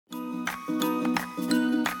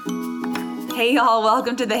Hey y'all,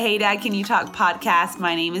 welcome to the Hey Dad, Can You Talk podcast.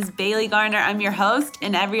 My name is Bailey Garner. I'm your host,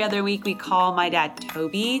 and every other week we call my dad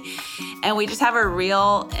Toby, and we just have a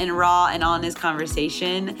real and raw and honest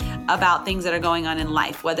conversation about things that are going on in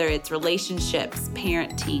life, whether it's relationships,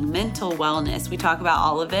 parenting, mental wellness. We talk about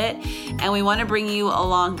all of it, and we want to bring you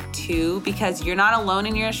along too because you're not alone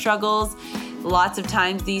in your struggles. Lots of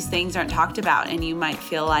times these things aren't talked about, and you might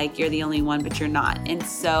feel like you're the only one, but you're not. And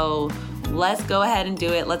so let's go ahead and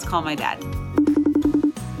do it. Let's call my dad.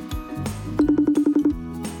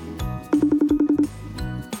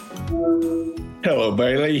 Hello,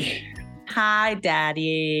 Bailey. Hi,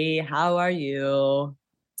 Daddy. How are you?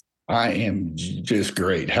 I am just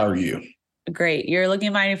great. How are you? Great. You're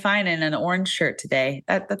looking mighty fine in an orange shirt today.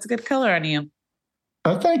 That's a good color on you.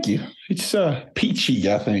 Oh, thank you. It's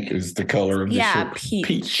peachy, I think, is the color of the shirt.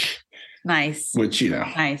 Peach. Nice. Which,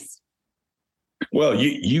 Nice. Well,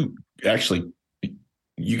 you actually,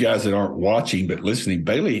 you guys that aren't watching but listening,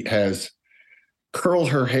 Bailey has curled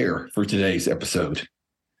her hair for today's episode.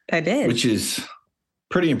 I did. Which is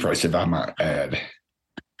pretty impressive, I might add.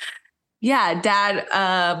 Yeah,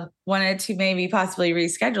 Dad wanted to maybe possibly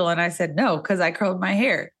reschedule, and I said no because I curled my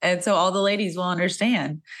hair, and so all the ladies will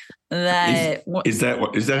understand that. Is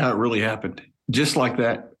that how it really happened? Just like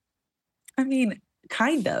that? I mean,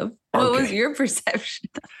 kind of. What was your perception?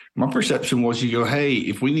 My perception was you go, hey,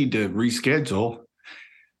 if we need to reschedule,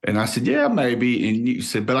 and I said, yeah, maybe, and you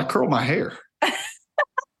said, but I curled my hair.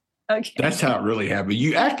 Okay. That's how it really happened.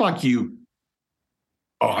 You act like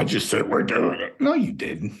I just said we're doing it. No, you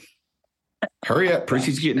didn't. Hurry up.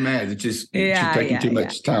 Prissy's getting mad. It's just she's taking too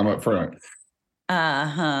much time up front.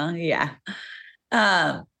 Yeah.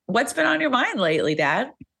 What's been on your mind lately,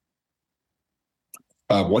 Dad?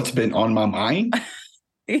 What's been on my mind?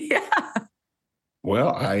 Yeah.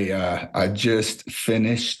 Well, I just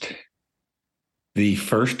finished the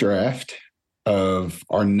first draft of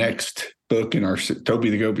our next book in our Toby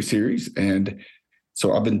the Goby series. And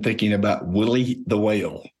so I've been thinking about Willie the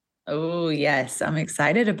Whale. Oh, yes. I'm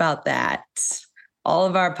excited about that. All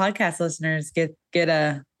of our podcast listeners get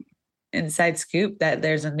a inside scoop that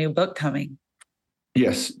there's a new book coming.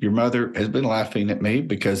 Yes. Your mother has been laughing at me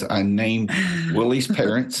because I named Willie's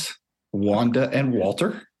parents Wanda and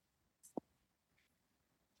Walter.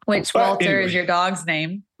 Which Walter is your dog's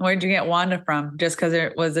name? Where'd you get Wanda from? Just because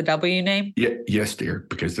it was a W name? Yeah, yes, dear,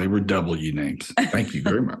 because they were W names. Thank you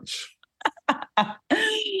very much.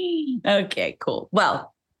 Okay, cool.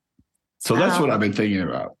 Well, so that's what I've been thinking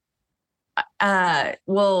about.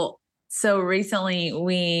 So recently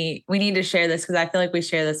we need to share this because I feel like we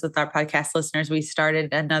share this with our podcast listeners. We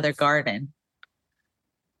started another garden.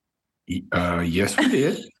 Yes, we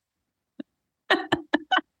did.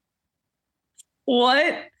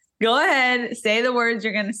 What? Go ahead. Say the words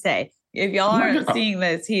you're going to say. If y'all aren't seeing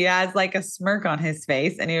this, he has like a smirk on his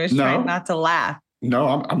face and he was trying not to laugh. No,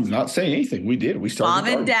 I'm not saying anything. We did. We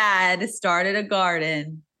started. Mom and Dad started a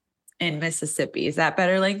garden in Mississippi. Is that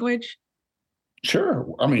better language? Sure.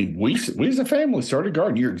 I mean, we as a family started a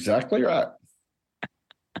garden. You're exactly right.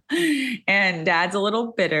 And Dad's a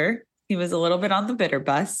little bitter. He was a little bit on the bitter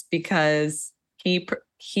bus because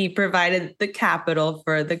he provided the capital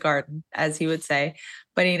for the garden, as he would say,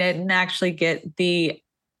 but he didn't actually get the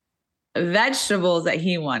vegetables that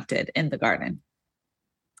he wanted in the garden.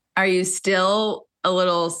 Are you still a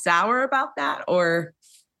little sour about that, or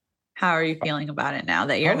how are you feeling about it now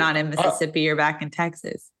that you're not in Mississippi, you're back in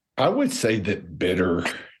Texas? I would say that bitter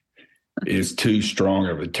is too strong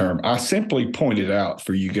of a term. I simply pointed out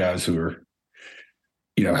for you guys who are,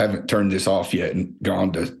 haven't turned this off yet and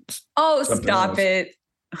gone to. Oh, stop it.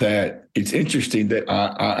 That it's interesting that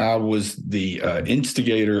I was the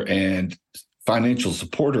instigator and financial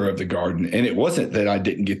supporter of the garden. And it wasn't that I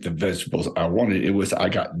didn't get the vegetables I wanted. It was I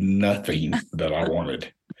got nothing that I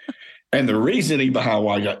wanted. And the reasoning behind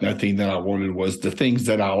why I got nothing that I wanted was the things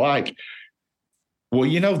that I like.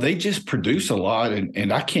 Well, they just produce a lot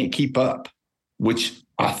and I can't keep up, which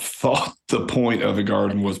I thought the point of a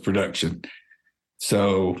garden was production.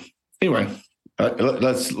 So anyway,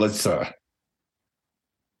 let's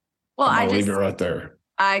I'll leave it right there.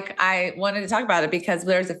 I wanted to talk about it because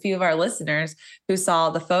there's a few of our listeners who saw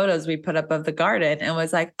the photos we put up of the garden and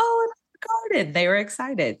was like, oh, garden. They were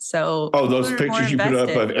excited. So those pictures you put up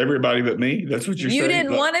of everybody but me? That's what you're saying? You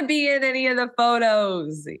didn't want to be in any of the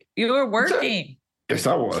photos. You were working. Yes,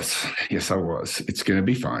 I was. It's going to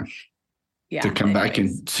be fun. Yeah, to come back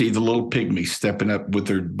and see the little pygmies stepping up with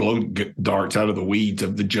their blow darts out of the weeds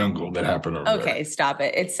of the jungle that happened over there. Okay, stop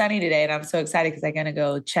it. It's sunny today, and I'm so excited because I'm going to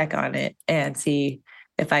go check on it and see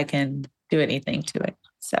if I can do anything to it.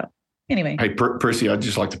 So Anyway. Hey, Prissy, I'd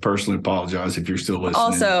just like to personally apologize if you're still listening.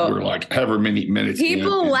 Also, we're like however many minutes.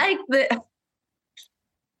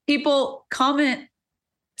 People comment,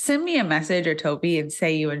 send me a message or Toby and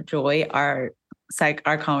say you enjoy our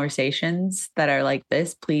conversations that are like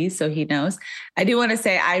this, please. So he knows. I do want to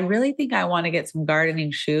say, I really think I want to get some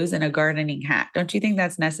gardening shoes and a gardening hat. Don't you think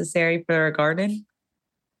that's necessary for a garden?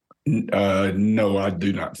 No, I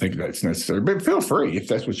do not think that's necessary, but feel free if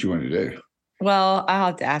that's what you want to do. Well, I'll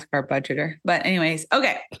have to ask our budgeter, but anyways,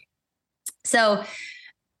 okay. So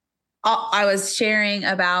I was sharing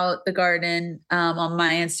about the garden on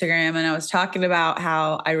my Instagram, and I was talking about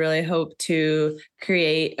how I really hope to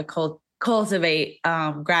create cultivate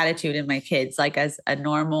gratitude in my kids, like as a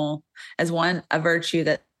virtue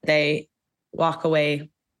that they walk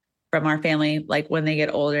away from our family, like when they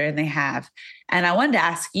get older, and they have. And I wanted to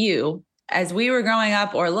ask you, as we were growing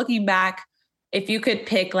up or looking back, if you could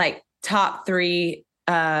pick like top 3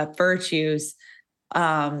 virtues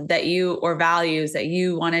or values that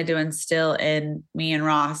you wanted to instill in me and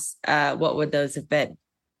Ross, what would those have been?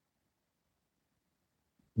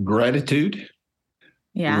 Gratitude,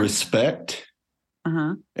 respect,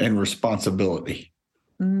 and responsibility.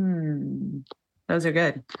 Those are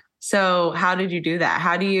good. So how did you do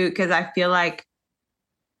that? Because I feel like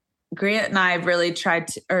Grant and I have really tried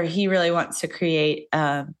to, or he really wants to create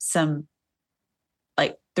some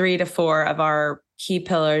like 3 to 4 of our key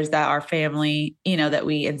pillars that our family, that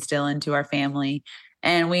we instill into our family.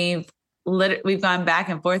 And we've gone back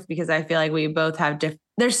and forth because I feel like we both have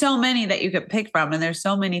there's so many that you could pick from, and there's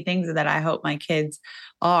so many things that I hope my kids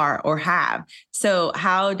are or have. So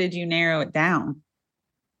how did you narrow it down?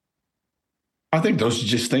 I think those are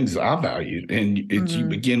just things I valued, and you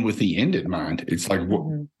begin with the end in mind. It's like,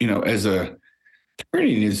 as a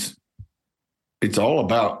parenting it's all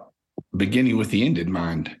about beginning with the end in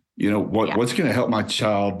mind. What's going to help my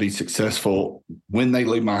child be successful when they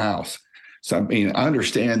leave my house. So, I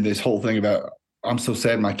understand this whole thing about, I'm so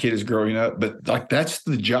sad my kid is growing up, but like, that's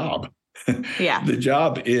the job. Yeah. The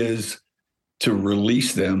job is to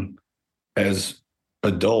release them as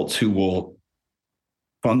adults who will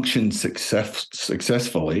function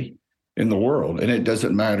successfully in the world. And it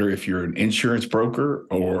doesn't matter if you're an insurance broker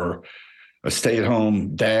or a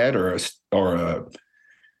stay-at-home dad or a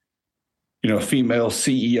female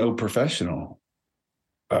CEO professional.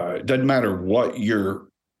 It doesn't matter what your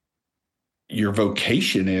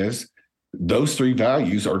vocation is. Those 3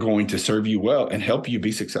 values are going to serve you well and help you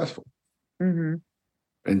be successful. And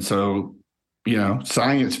so,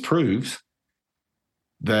 science proves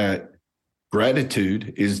that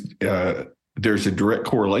gratitude is, there's a direct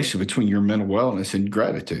correlation between your mental wellness and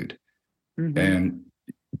gratitude. And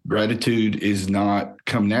gratitude is not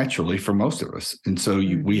come naturally for most of us. And so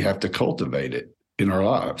we have to cultivate it in our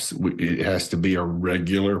lives. It has to be a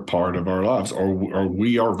regular part of our lives, or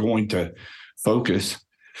we are going to focus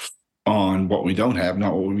on what we don't have,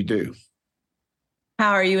 not what we do.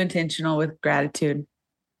 How are you intentional with gratitude?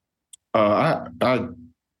 I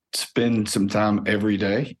spend some time every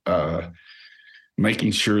day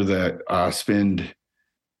making sure that I spend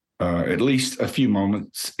at least a few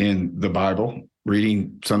moments in the Bible,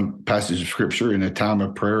 reading some passage of scripture in a time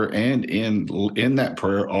of prayer, and in that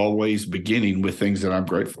prayer, always beginning with things that I'm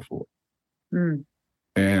grateful for.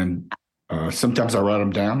 And sometimes I write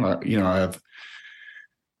them down. I have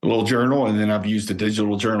a little journal, and then I've used a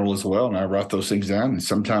digital journal as well, and I write those things down. And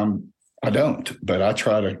sometimes I don't, but I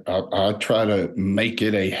try to make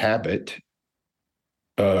it a habit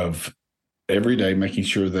of every day making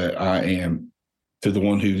sure that I am, to the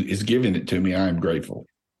one who is giving it to me, I am grateful.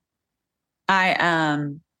 I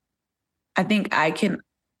think I can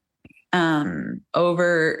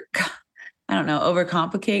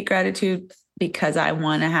overcomplicate gratitude, because I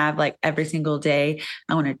want to have like every single day,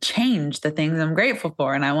 I want to change the things I'm grateful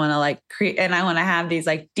for. And I want to like create, and I want to have these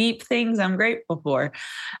like deep things I'm grateful for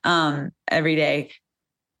every day.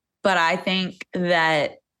 But I think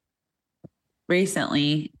that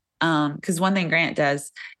recently, because one thing Grant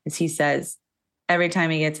does is he says, every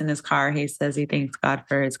time he gets in his car, he says he thanks God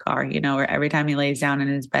for his car, or every time he lays down in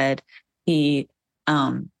his bed, he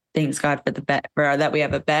thanks God for the bed, for that we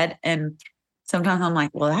have a bed. And sometimes I'm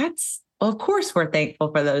like, well, of course we're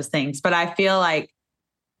thankful for those things. But I feel like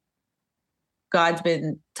God's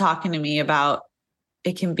been talking to me about,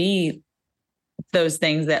 it can be those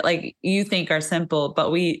things that like you think are simple,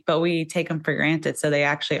 but we take them for granted. So they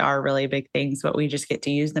actually are really big things, but we just get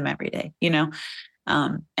to use them every day,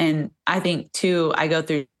 and I think too, I go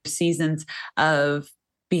through seasons of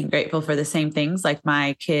being grateful for the same things, like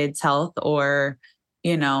my kids' health, or,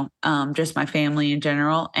 just my family in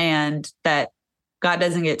general. And that God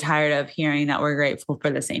doesn't get tired of hearing that we're grateful for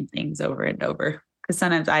the same things over and over. Because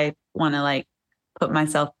sometimes I want to like put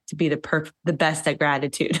myself to be the best at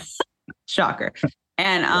gratitude. Shocker.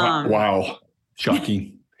 And wow.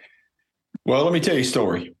 Shocking. Well, let me tell you a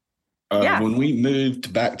story. When we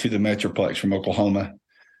moved back to the Metroplex from Oklahoma,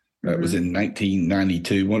 that was in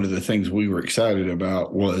 1992. One of the things we were excited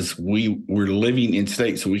about was we were living in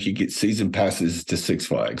state so we could get season passes to Six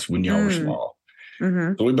Flags when y'all were small.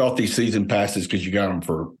 So we bought these season passes because you got them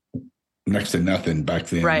for next to nothing back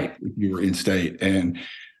then. Right. You were in state. And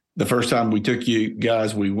the first time we took you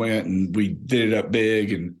guys, we went and we did it up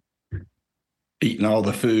big and eating all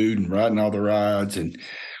the food and riding all the rides. And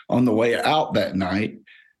on the way out that night,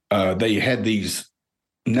 they had these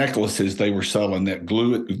necklaces they were selling that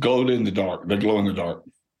glowed in the dark. They glow in the dark.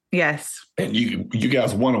 Yes. And you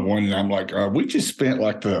guys wanted one. And I'm like, we just spent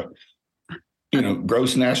like the,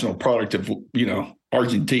 gross national product of,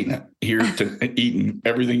 Argentina here to eating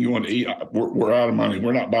everything you want to eat. We're out of money.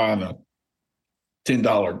 We're not buying a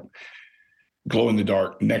 $10 glow in the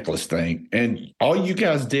dark necklace thing. And all you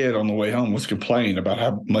guys did on the way home was complain about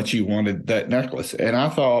how much you wanted that necklace. And I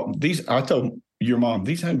told your mom,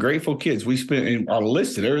 these ungrateful kids, I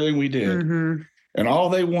listed everything we did. And all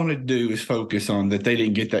they wanted to do is focus on that they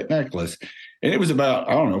didn't get that necklace. And it was about,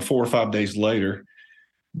 4 or 5 days later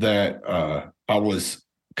that I was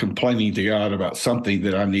complaining to God about something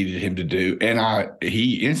that I needed him to do. And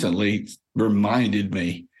he instantly reminded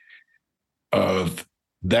me of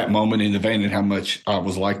that moment in the vein and how much I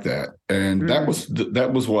was like that. And that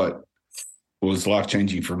was what was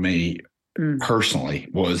life-changing for me personally,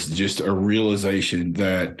 was just a realization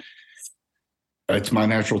that it's my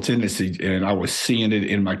natural tendency, and I was seeing it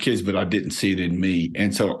in my kids, but I didn't see it in me.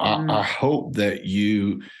 And so I hope that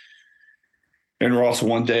you and Ross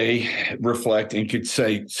one day reflect and could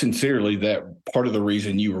say sincerely that part of the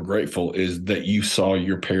reason you were grateful is that you saw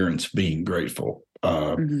your parents being grateful.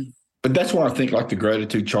 But that's why I think like the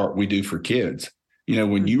gratitude chart we do for kids.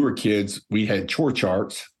 When you were kids, we had chore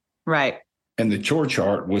charts. Right. And the chore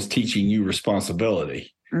chart was teaching you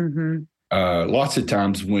responsibility. Lots of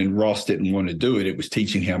times when Ross didn't want to do it, it was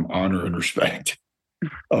teaching him honor and respect.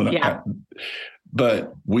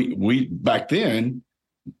 But we back then,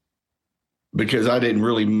 because I didn't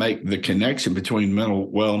really make the connection between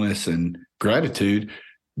mental wellness and gratitude,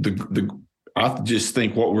 I just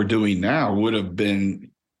think what we're doing now would have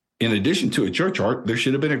been, in addition to a church chart, there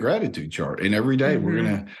should have been a gratitude chart. And every day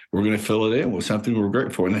we're gonna fill it in with something we're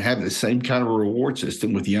grateful for, and have the same kind of reward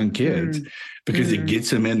system with young kids because it gets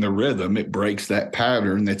them in the rhythm. It breaks that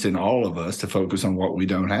pattern that's in all of us to focus on what we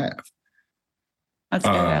don't have. That's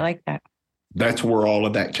good. I like that. That's where all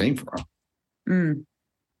of that came from.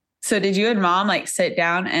 So did you and mom like sit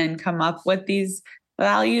down and come up with these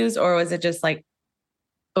values, or was it just like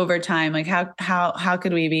over time? Like how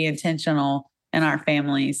could we be intentional in our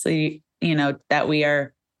family so that we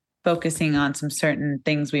are focusing on some certain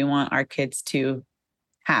things we want our kids to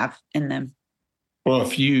have in them? Well, a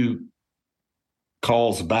few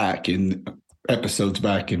calls back in episodes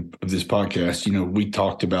back of this podcast, we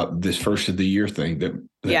talked about this first of the year thing that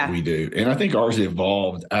we do. And I think ours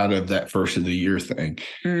evolved out of that first of the year thing.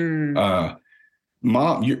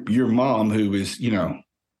 Mom, your mom, who is,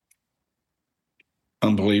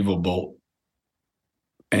 unbelievable,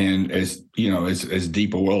 and as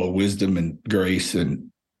deep a well of wisdom and grace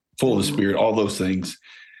and full of the Spirit, all those things,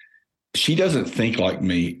 she doesn't think like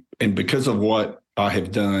me. And because of what I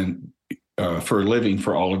have done for a living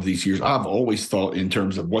for all of these years, I've always thought in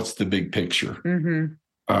terms of what's the big picture.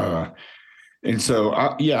 And so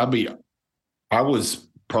I was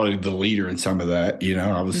probably the leader in some of that.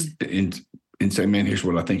 I was in saying, man, here's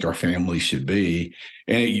what I think our family should be.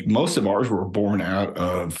 And most of ours were born out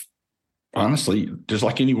of, honestly, just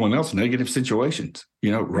like anyone else, negative situations.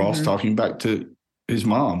 Ross talking back to his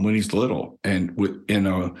mom when he's little and in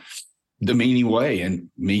a demeaning way,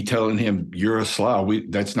 and me telling him, you're a slough.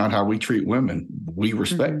 That's not how we treat women. We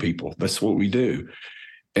respect people. That's what we do.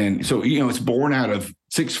 And so, it's born out of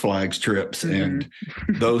Six Flags trips and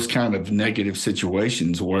those kind of negative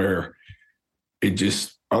situations where it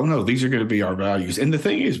just, oh no, these are going to be our values. And the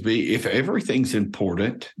thing is, if everything's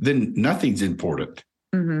important, then nothing's important.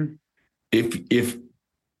 If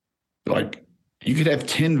like you could have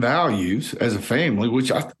 10 values as a family,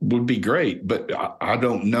 which would be great, but I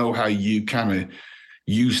don't know how you kind of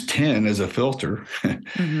use 10 as a filter.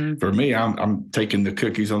 For me, I'm taking the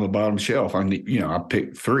cookies on the bottom shelf. I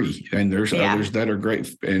pick 3, and there's others that are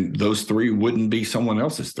great, and those 3 wouldn't be someone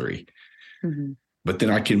else's 3. But then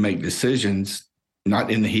I can make decisions, not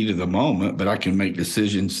in the heat of the moment, but I can make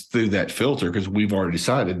decisions through that filter because we've already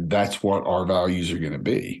decided that's what our values are going to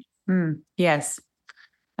be. Yes.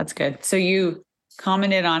 That's good. So you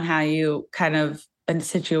commented on how you kind of in a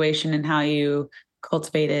situation and how you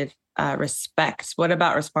cultivated respect. What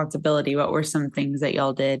about responsibility? What were some things that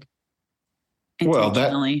y'all did Well, that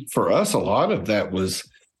intentionally? for us, a lot of that was,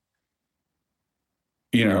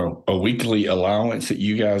 a weekly allowance that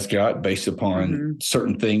you guys got based upon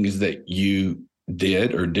certain things that you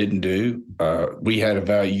did or didn't do. We had a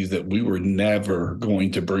value that we were never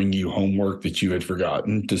going to bring you homework that you had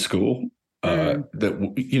forgotten to school.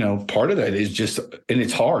 That, part of that is just, and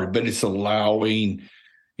it's hard, but it's allowing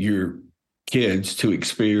your kids to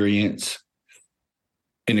experience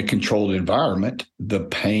in a controlled environment the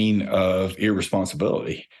pain of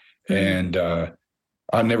irresponsibility. And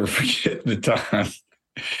I'll never forget the time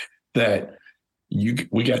that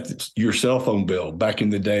we got your cell phone bill back in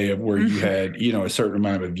the day of where you had, a certain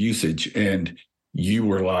amount of usage, and you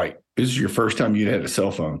were like, this is your first time you'd had a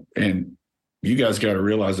cell phone. And you guys got to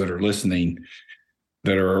realize that are listening,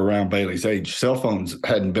 that are around Bailey's age, cell phones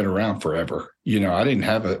hadn't been around forever. I didn't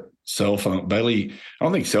have a cell phone. Bailey, I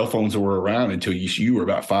don't think cell phones were around until you were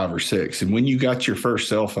about 5 or 6. And when you got your first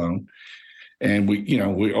cell phone, and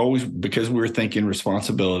we always, because we were thinking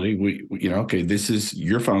responsibility, we okay, this is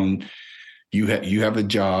your phone. You have a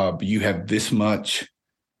job. You have this much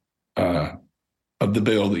of the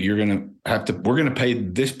bill that you're going to have to. We're going to pay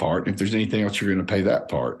this part. If there's anything else, you're going to pay that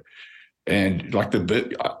part. And like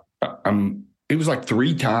it was like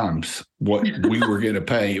 3 times what we were going to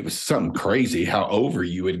pay. It was something crazy how over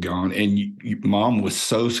you had gone, and Mom was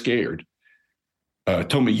so scared.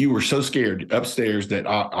 Told me you were so scared upstairs that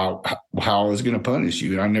how I was going to punish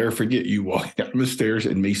you. And I'll never forget you walking down the stairs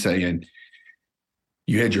and me saying,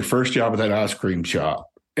 you had your first job at that ice cream shop,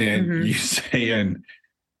 and you saying,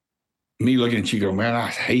 me looking at you go, man, I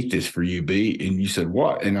hate this for you, B. And you said,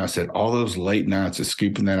 what? And I said, all those late nights of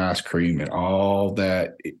scooping that ice cream and all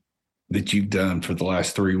that you've done for the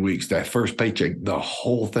last 3 weeks, that first paycheck, the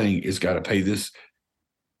whole thing has got to pay this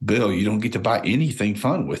bill. You don't get to buy anything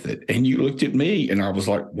fun with it. And you looked at me and I was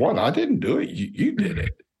like, what? I didn't do it. You did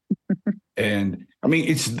it. And I mean,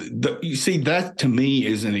 you see, that to me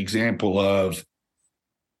is an example of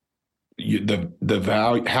the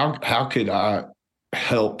value. How could I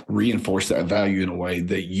help reinforce that value in a way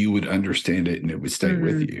that you would understand it and it would stay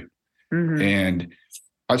with you? And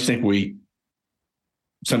I just think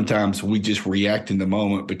sometimes we just react in the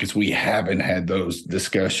moment because we haven't had those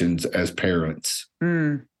discussions as parents.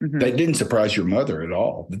 That didn't surprise your mother at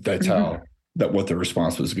all. That's what the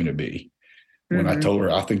response was going to be. When I told her,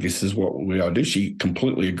 I think this is what we ought to do, she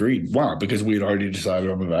completely agreed. Why? Because we had already decided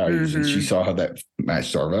on the values and she saw how that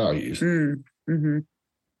matched our values.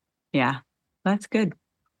 Yeah, that's good.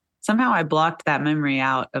 Somehow I blocked that memory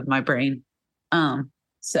out of my brain.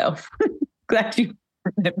 So glad you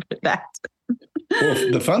remembered that.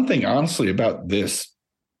 Well, the fun thing, honestly, about this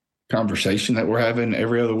conversation that we're having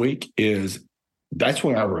every other week is that's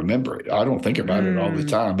when I remember it. I don't think about it all the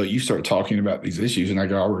time, but you start talking about these issues and I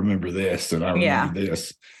go, I remember this and I remember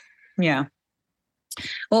this. Yeah.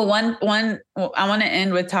 Well, I want to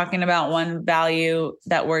end with talking about one value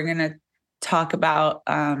that we're going to talk about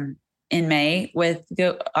in May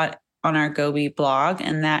on our Gobi blog,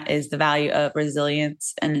 and that is the value of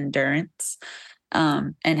resilience and endurance.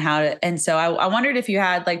 And so I wondered if you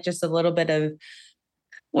had like just a little bit of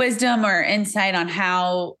wisdom or insight on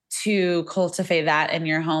how to cultivate that in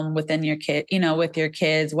your home within your kid, with your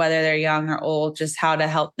kids, whether they're young or old, just how to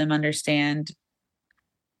help them understand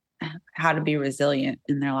how to be resilient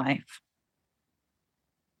in their life.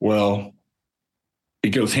 Well, it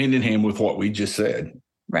goes hand in hand with what we just said,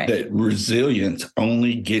 right? That resilience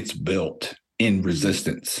only gets built in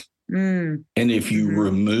resistance. And if you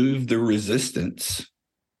remove the resistance,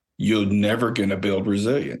 you're never going to build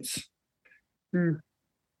resilience.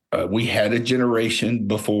 We had a generation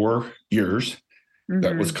before yours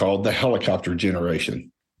that was called the helicopter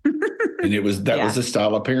generation. And was a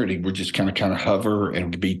style of parenting. We're just kind of hover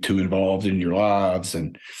and be too involved in your lives.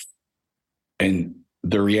 And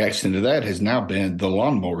the reaction to that has now been the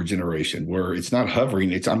lawnmower generation, where it's not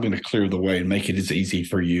hovering. It's I'm going to clear the way and make it as easy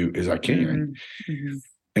for you as I can.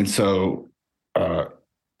 And so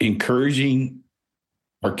encouraging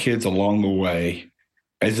our kids along the way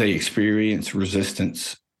as they experience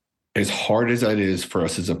resistance, as hard as that is for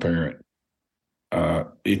us as a parent,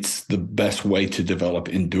 it's the best way to develop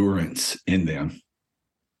endurance in them.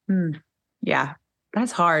 Yeah,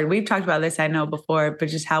 that's hard. We've talked about this, I know, before, but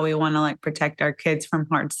just how we want to like protect our kids from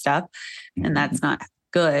hard stuff. And that's not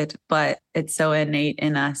good, but it's so innate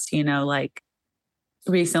in us, like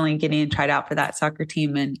recently getting tried out for that soccer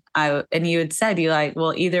team. And you had said,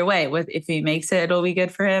 well, either way, if he makes it, it'll be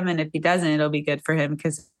good for him. And if he doesn't, it'll be good for him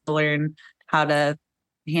because he'll learn how to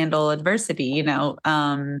handle adversity,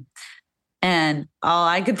 and all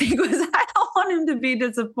I could think was, I don't want him to be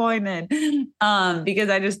disappointed, because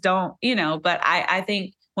I just don't, but I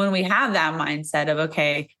think when we have that mindset of,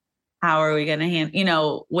 okay, how are we going to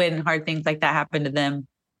handle, when hard things like that happen to them,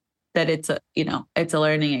 that it's a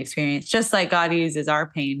learning experience, just like God uses our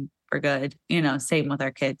pain for good, same with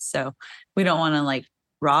our kids. So we don't want to like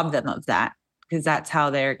rob them of that, because that's how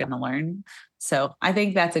they're going to learn. So I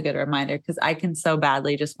think that's a good reminder, because I can so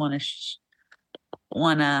badly just want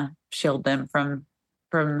to shield them from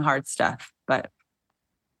hard stuff.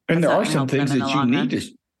 And there are some things that you need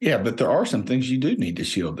to, but there are some things you do need to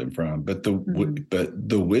shield them from. But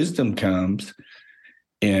the wisdom comes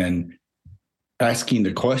in asking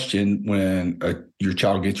the question when your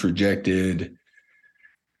child gets rejected,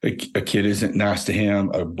 a kid isn't nice to him,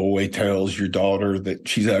 a boy tells your daughter that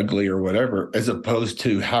she's ugly or whatever, as opposed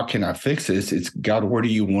to how can I fix this? It's God, what are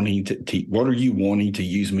you wanting to teach? What are you wanting to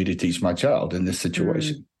use me to teach my child in this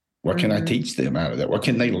situation? Mm-hmm. What can I teach them out of that? What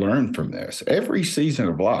can they learn from this? Every season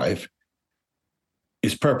of life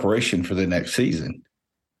is preparation for the next season.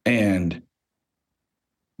 And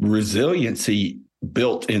resiliency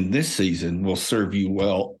built in this season will serve you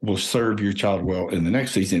well, will serve your child well in the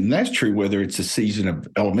next season. And that's true whether it's a season of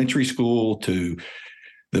elementary school to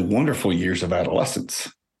the wonderful years of adolescence,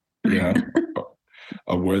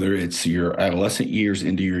 or whether it's your adolescent years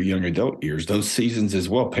into your young adult years, those seasons as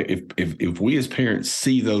well. If we as parents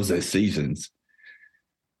see those as seasons,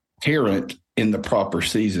 parent in the proper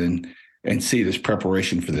season and see this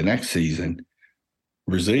preparation for the next season,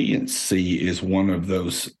 resiliency is one of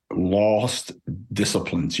those lost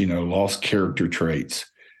disciplines, lost character traits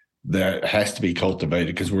that has to be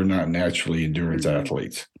cultivated, because we're not naturally endurance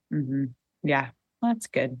athletes. Mm-hmm. Yeah, that's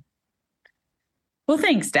good. Well,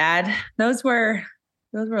 thanks, Dad. Those were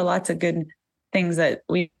lots of good things that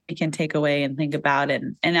we can take away and think about.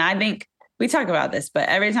 And I think we talk about this, but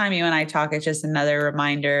every time you and I talk, it's just another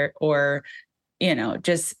reminder, or,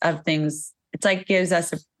 just of things. It's like gives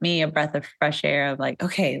me a breath of fresh air of like,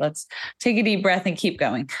 okay, let's take a deep breath and keep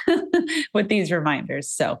going with these reminders.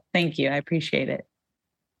 So thank you. I appreciate it.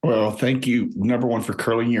 Well, thank you. Number one, for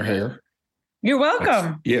curling your hair. You're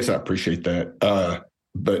welcome. Yes, I appreciate that.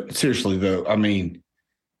 But seriously though, I mean,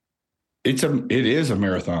 it is a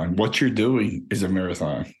marathon. What you're doing is a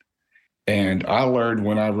marathon. And I learned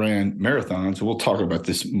when I ran marathons, we'll talk about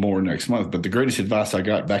this more next month, but the greatest advice I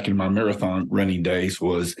got back in my marathon running days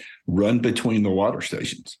was run between the water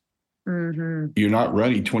stations. Mm-hmm. You're not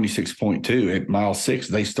running 26.2. At mile 6,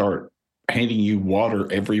 they start handing you water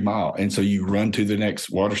every mile. And so you run to the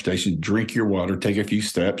next water station, drink your water, take a few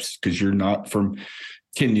steps, because you're not from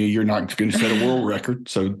Kenya, you're not going to set a world record.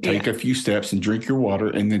 So take a few steps and drink your water,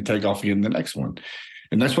 and then take off again the next one.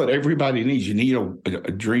 And that's what everybody needs. You need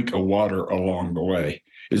a drink of water along the way.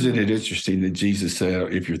 Isn't it interesting that Jesus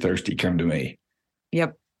said, if you're thirsty, come to me?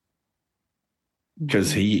 Yep.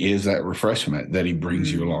 Because he is that refreshment that he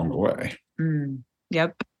brings you along the way.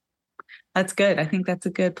 Yep. That's good. I think that's a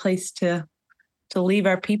good place to leave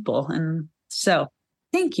our people. And so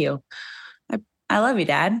thank you. I love you,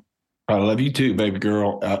 Dad. I love you too, baby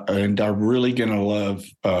girl. And I'm really going to love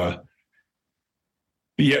the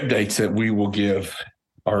updates that we will give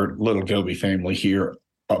our little Goby family here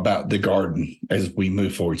about the garden as we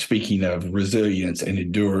move forward. Speaking of resilience and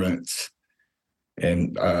endurance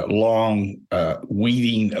and long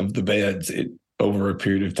weeding of the beds over a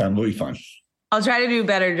period of time will be fun. I'll try to do a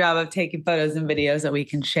better job of taking photos and videos that we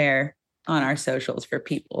can share on our socials for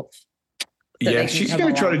people. Yeah, she's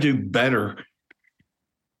going to try to do better.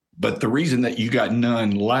 But the reason that you got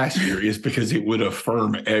none last year is because it would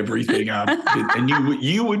affirm everything I did. And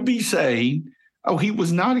you would be saying, oh, he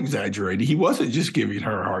was not exaggerating. He wasn't just giving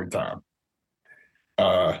her a hard time.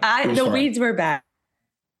 The weeds were bad.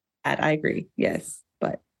 I agree. Yes.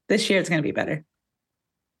 But this year it's going to be better.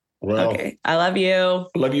 Well, okay. I love you.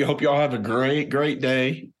 Love you. Hope y'all have a great, great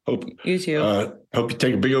day. Hope you too. Hope you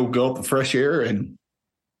take a big old gulp of fresh air and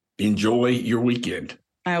enjoy your weekend.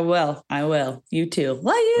 I will. You too.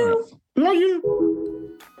 Love you. Love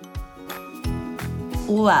you.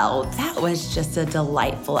 Well, that was just a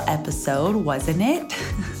delightful episode, wasn't it?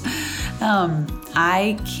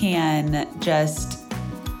 I can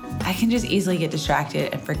just easily get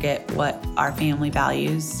distracted and forget what our family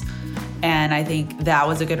values. And I think that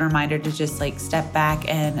was a good reminder to just like step back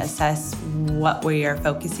and assess what we are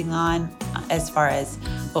focusing on as far as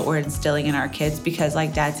what we're instilling in our kids. Because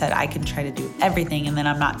like Dad said, I can try to do everything and then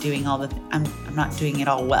I'm not doing I'm not doing it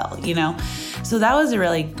all well, So that was a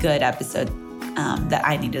really good episode. that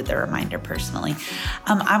I needed the reminder personally.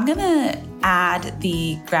 I'm going to add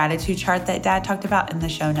the gratitude chart that Dad talked about in the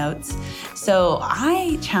show notes. So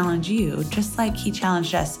I challenge you, just like he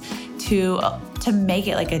challenged us, to make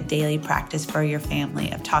it like a daily practice for your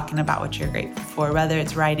family of talking about what you're grateful for, whether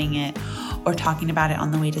it's writing it or talking about it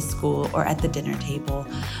on the way to school or at the dinner table.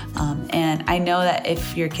 And I know that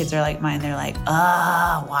if your kids are like mine, they're like,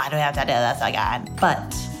 oh, why do we have to do this again?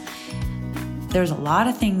 But there's a lot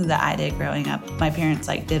of things that I did growing up, my parents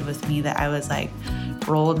did with me that I was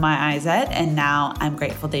rolled my eyes at, and now I'm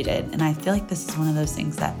grateful they did. And I feel like this is one of those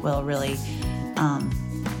things that will really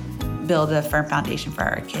build a firm foundation for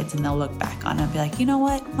our kids, and they'll look back on it and be like, you know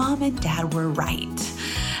what, Mom and Dad were right.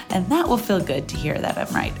 And that will feel good to hear that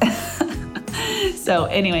I'm right. So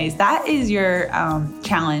anyways, that is your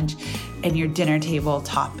challenge and your dinner table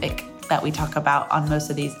topic that we talk about on most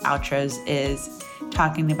of these outros, is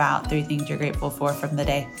talking about 3 things you're grateful for from the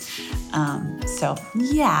day. So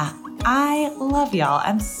yeah, I love y'all.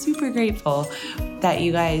 I'm super grateful that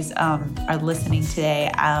you guys are listening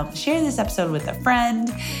today. Share this episode with a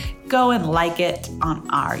friend. Go and like it on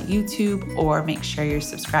our YouTube, or make sure you're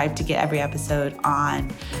subscribed to get every episode on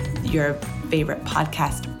your favorite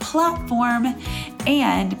podcast platform.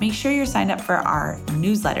 And make sure you're signed up for our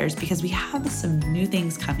newsletters, because we have some new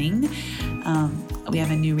things coming. We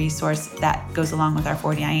have a new resource that goes along with our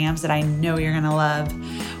 40 IAMs that I know you're going to love.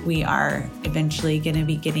 We are eventually going to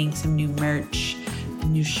be getting some new merch,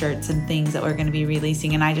 new shirts and things that we're going to be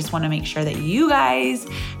releasing. And I just want to make sure that you guys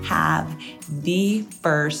have the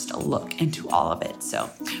first look into all of it. So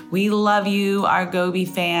we love you, our Goby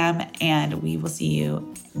fam, and we will see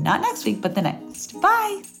you not next week, but the next.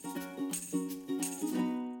 Bye.